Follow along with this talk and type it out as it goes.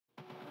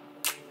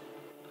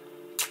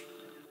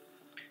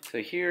So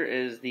here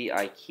is the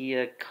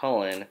Ikea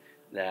Kullen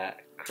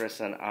that Chris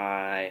and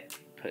I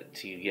put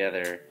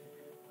together.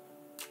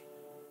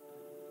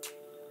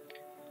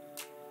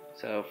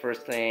 So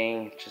first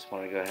thing, just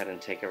want to go ahead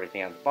and take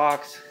everything out of the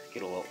box,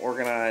 get a little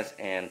organized,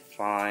 and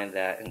find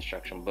that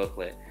instruction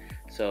booklet.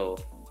 So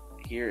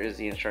here is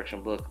the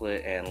instruction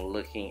booklet, and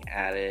looking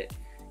at it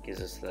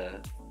gives us the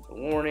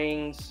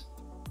warnings.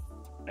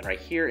 And right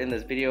here in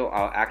this video,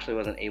 I actually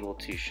wasn't able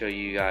to show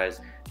you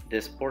guys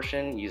this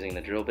portion using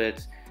the drill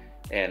bits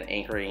and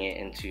anchoring it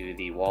into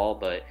the wall,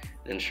 but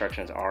the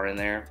instructions are in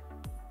there.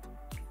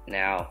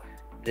 Now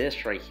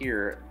this right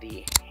here,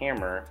 the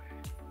hammer,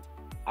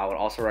 I would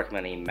also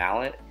recommend a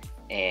mallet,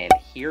 and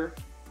here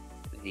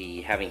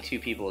the having two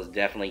people is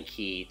definitely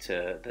key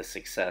to the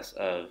success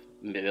of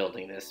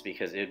building this,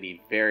 because it would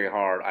be very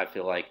hard, I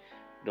feel like,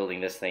 building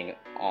this thing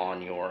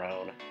on your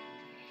own.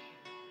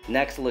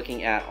 Next,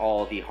 looking at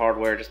all the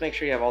hardware, just make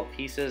sure you have all the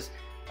pieces.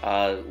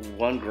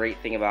 One great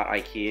thing about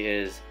IKEA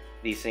is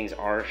these things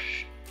are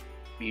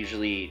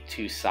usually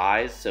to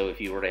size, so if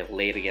you were to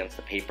lay it against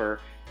the paper,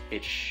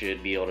 it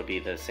should be able to be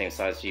the same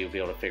size, so you'll be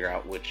able to figure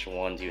out which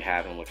ones you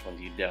have and which ones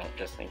you don't,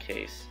 just in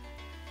case.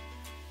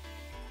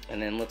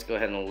 And then let's go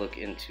ahead and look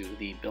into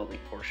the building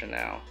portion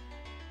now.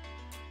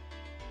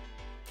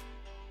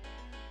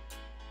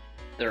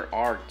 There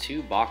are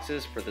two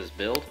boxes for this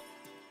build,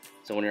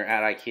 so when you're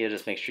at IKEA,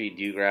 just make sure you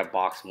do grab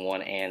box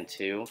 1 and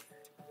 2.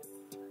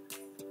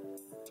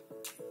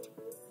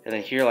 And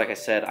then here, like I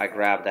said, I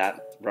grabbed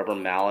that rubber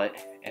mallet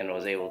and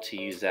was able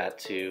to use that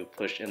to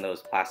push in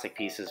those plastic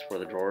pieces for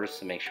the drawers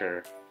to make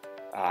sure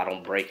I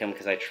don't break them,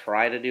 because I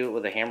tried to do it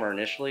with a hammer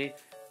initially.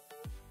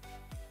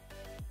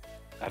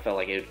 I felt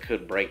like it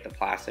could break the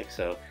plastic,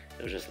 so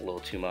it was just a little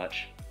too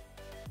much.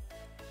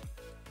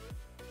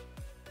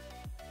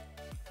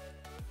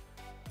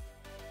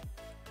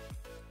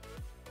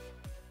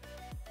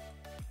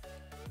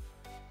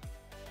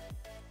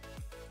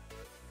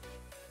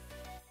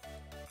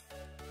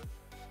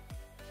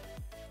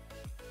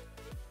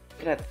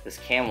 Looking at this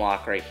cam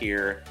lock right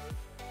here,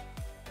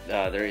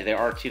 there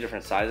are two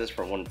different sizes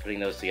for when putting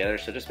those together,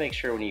 so just make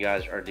sure when you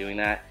guys are doing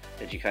that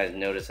you guys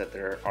notice that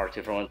there are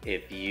different ones.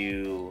 If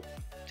you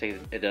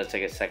it does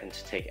take a second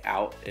to take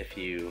out if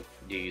you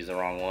do use the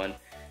wrong one.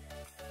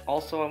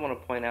 Also, I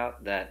want to point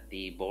out that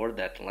the board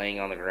that's laying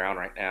on the ground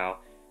right now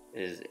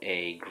is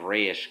a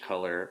grayish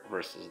color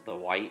versus the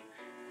white.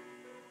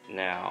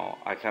 Now,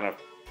 I kind of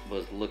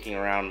was looking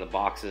around the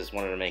boxes,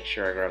 wanted to make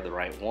sure I grabbed the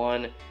right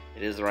one.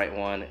 It is the right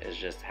one, it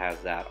just has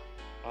that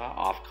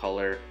off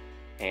color,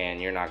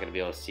 and you're not going to be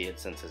able to see it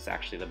since it's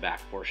actually the back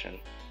portion.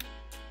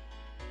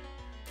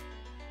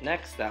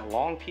 Next, that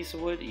long piece of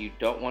wood, you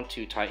don't want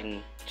to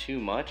tighten too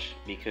much,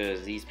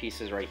 because these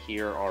pieces right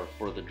here are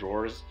for the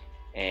drawers,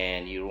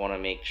 and you want to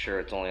make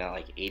sure it's only at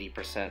like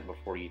 80%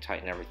 before you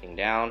tighten everything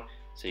down,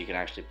 so you can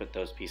actually put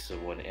those pieces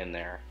of wood in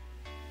there.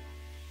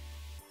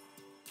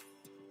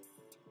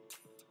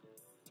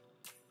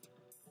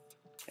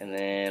 And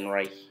then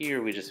right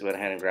here, we just went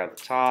ahead and grabbed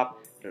the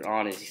top, put it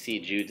on. As you see,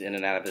 Jude's in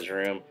and out of his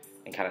room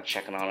and kind of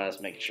checking on us,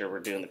 making sure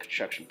we're doing the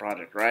construction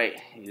project right.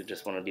 You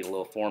just want to be a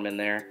little form in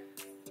there.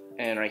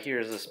 And right here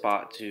is the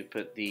spot to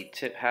put the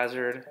tip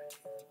hazard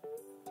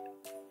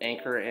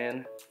anchor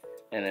in,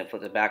 and then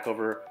flip it back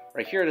over.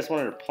 Right here, I just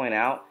wanted to point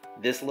out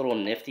this little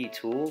nifty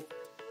tool.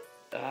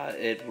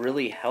 It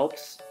really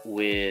helps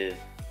with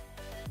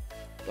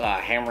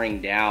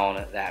hammering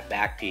down that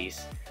back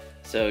piece.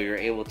 So you're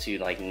able to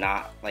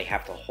not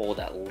have to hold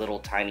that little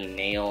tiny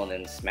nail and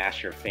then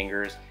smash your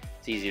fingers.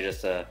 It's easier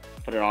just to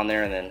put it on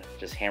there and then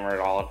just hammer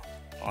it all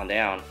on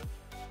down.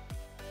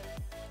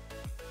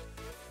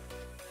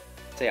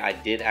 I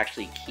did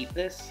actually keep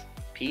this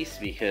piece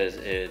because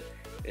it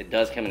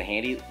does come in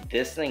handy.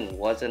 This thing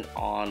wasn't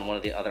on one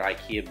of the other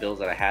IKEA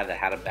builds that I had that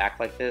had a back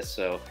like this,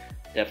 so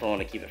definitely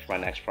want to keep it for my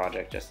next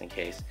project just in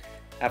case.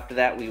 After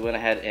that, we went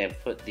ahead and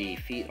put the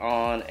feet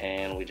on,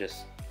 and we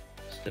just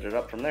stood it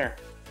up from there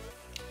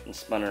and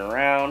spun it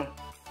around.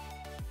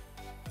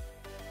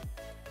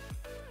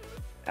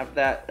 After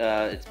that,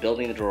 it's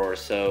building the drawers.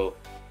 So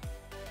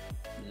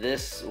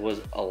this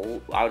was,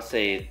 I would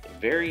say,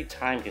 very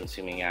time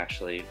consuming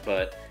actually,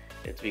 but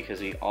it's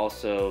because we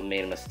also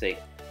made a mistake.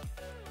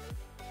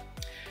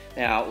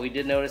 Now, we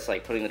did notice,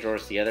 putting the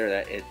drawers together,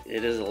 that it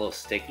is a little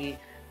sticky,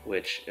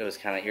 which it was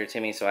kind of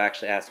irritating me, so I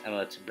actually asked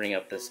Emma to bring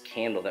up this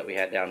candle that we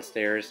had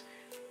downstairs,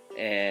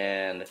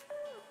 and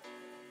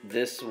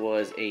this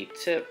was a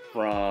tip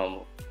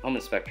from Home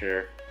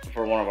Inspector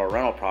for one of our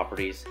rental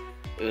properties.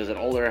 It was an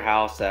older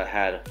house that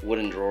had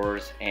wooden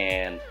drawers,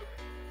 and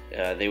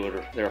they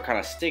were kind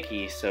of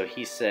sticky, so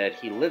he said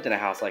he lived in a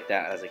house like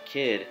that as a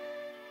kid,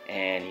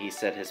 and he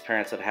said his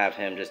parents would have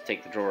him just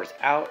take the drawers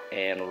out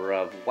and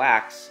rub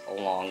wax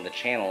along the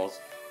channels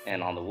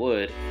and on the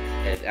wood.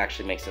 It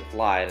actually makes it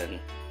glide. And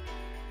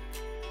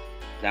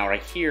now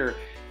right here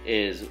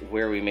is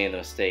where we made the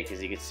mistake.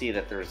 As you can see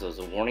that there's those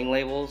warning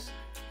labels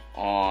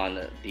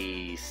on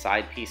the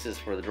side pieces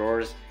for the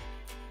drawers.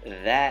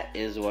 That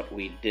is what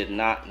we did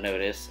not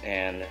notice,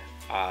 and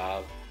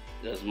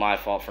it was my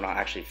fault for not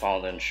actually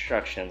following the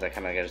instructions. I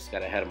kind of just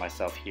got ahead of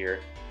myself here.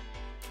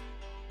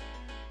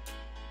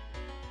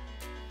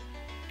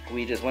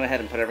 We just went ahead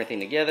and put everything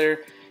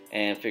together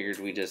and figured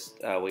we just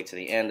wait to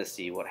the end to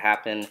see what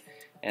happened.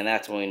 And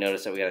that's when we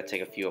noticed that we got to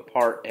take a few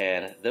apart,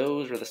 and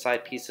those were the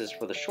side pieces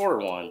for the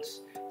shorter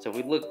ones. So if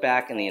we look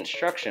back in the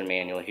instruction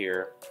manual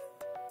here,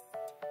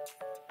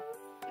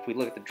 if we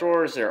look at the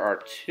drawers, there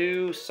are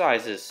 2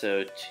 sizes,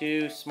 so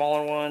 2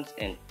 smaller ones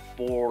and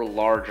 4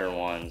 larger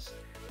ones.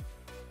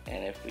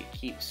 And if we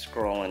keep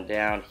scrolling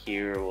down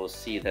here, we'll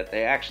see that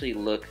they actually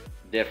look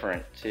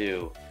different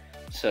too.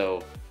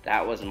 So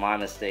that was my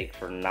mistake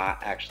for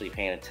not actually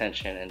paying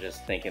attention and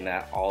just thinking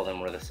that all of them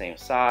were the same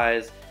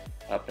size,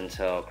 up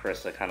until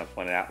Krista kind of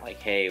pointed out, like,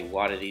 hey,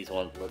 why do these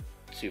ones look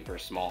super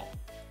small?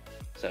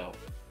 So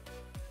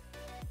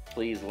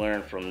please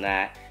learn from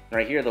that. And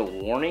right here, the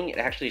warning, it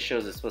actually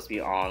shows it's supposed to be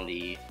on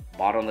the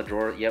bottom of the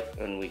drawer. Yep,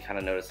 and we kind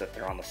of noticed that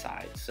they're on the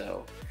side.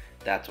 So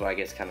that's what I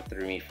guess kind of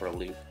threw me for a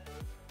loop.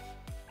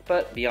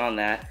 But beyond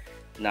that,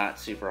 not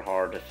super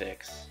hard to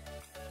fix.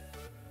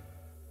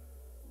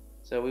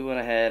 So we went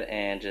ahead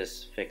and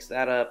just fixed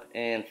that up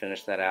and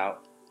finished that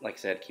out. Like I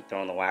said, keep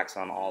throwing the wax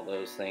on all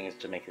those things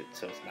to make it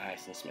so it's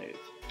nice and smooth.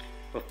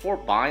 Before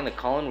buying the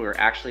Kullen, we were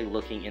actually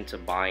looking into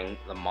buying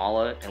the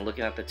Mala, and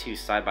looking at the 2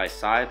 side by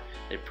side,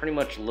 they pretty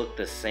much look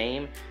the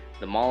same.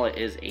 The Mala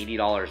is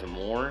 $80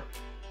 more,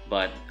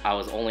 but I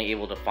was only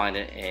able to find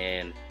it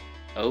in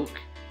oak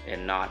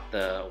and not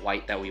the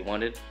white that we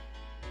wanted.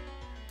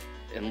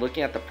 And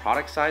looking at the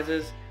product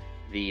sizes,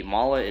 the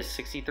Mala is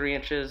 63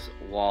 inches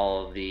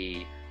while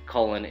the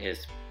Kullen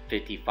is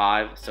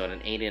 55, so an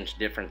 8-inch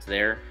difference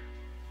there.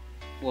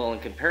 Well, in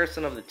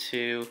comparison of the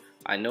 2,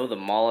 I know the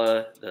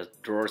Mala, the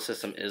drawer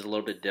system is a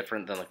little bit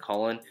different than the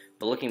Kullen,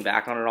 but looking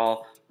back on it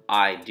all,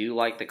 I do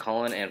like the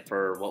Kullen, and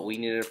for what we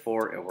needed it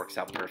for, it works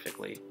out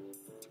perfectly.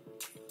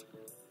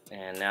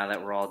 And now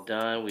that we're all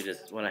done, we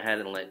just went ahead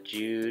and let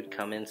Jude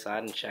come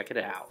inside and check it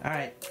out. All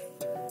right.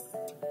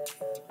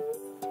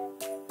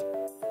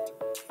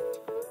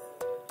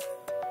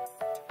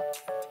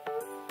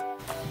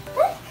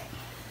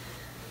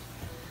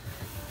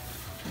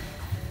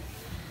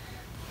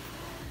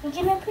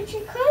 You're gonna put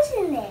your clothes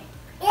in there.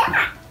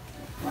 Yeah.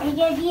 Are you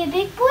gonna be a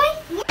big boy?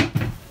 Yeah.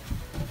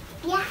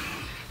 Yeah.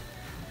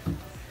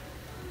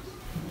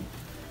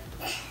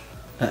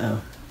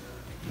 Uh-oh.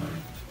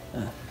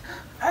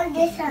 Oh,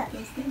 this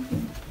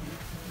one.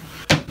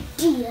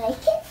 Do you like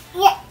it?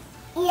 Yeah.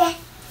 Yeah.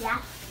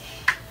 Yeah.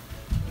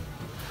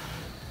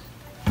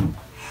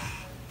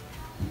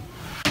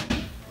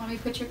 Let me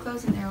put your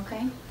clothes in there,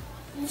 okay?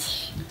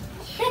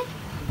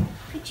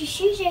 Put your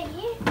shoes right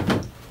here.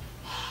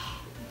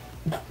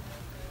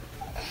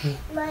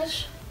 My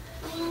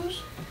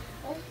shoes.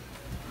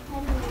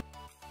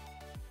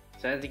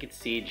 So as you can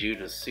see, Jude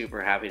was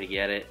super happy to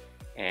get it,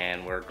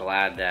 and we're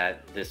glad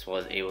that this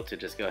was able to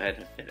just go ahead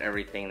and fit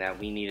everything that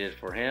we needed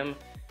for him.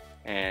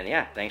 And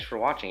yeah, thanks for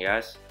watching,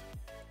 guys.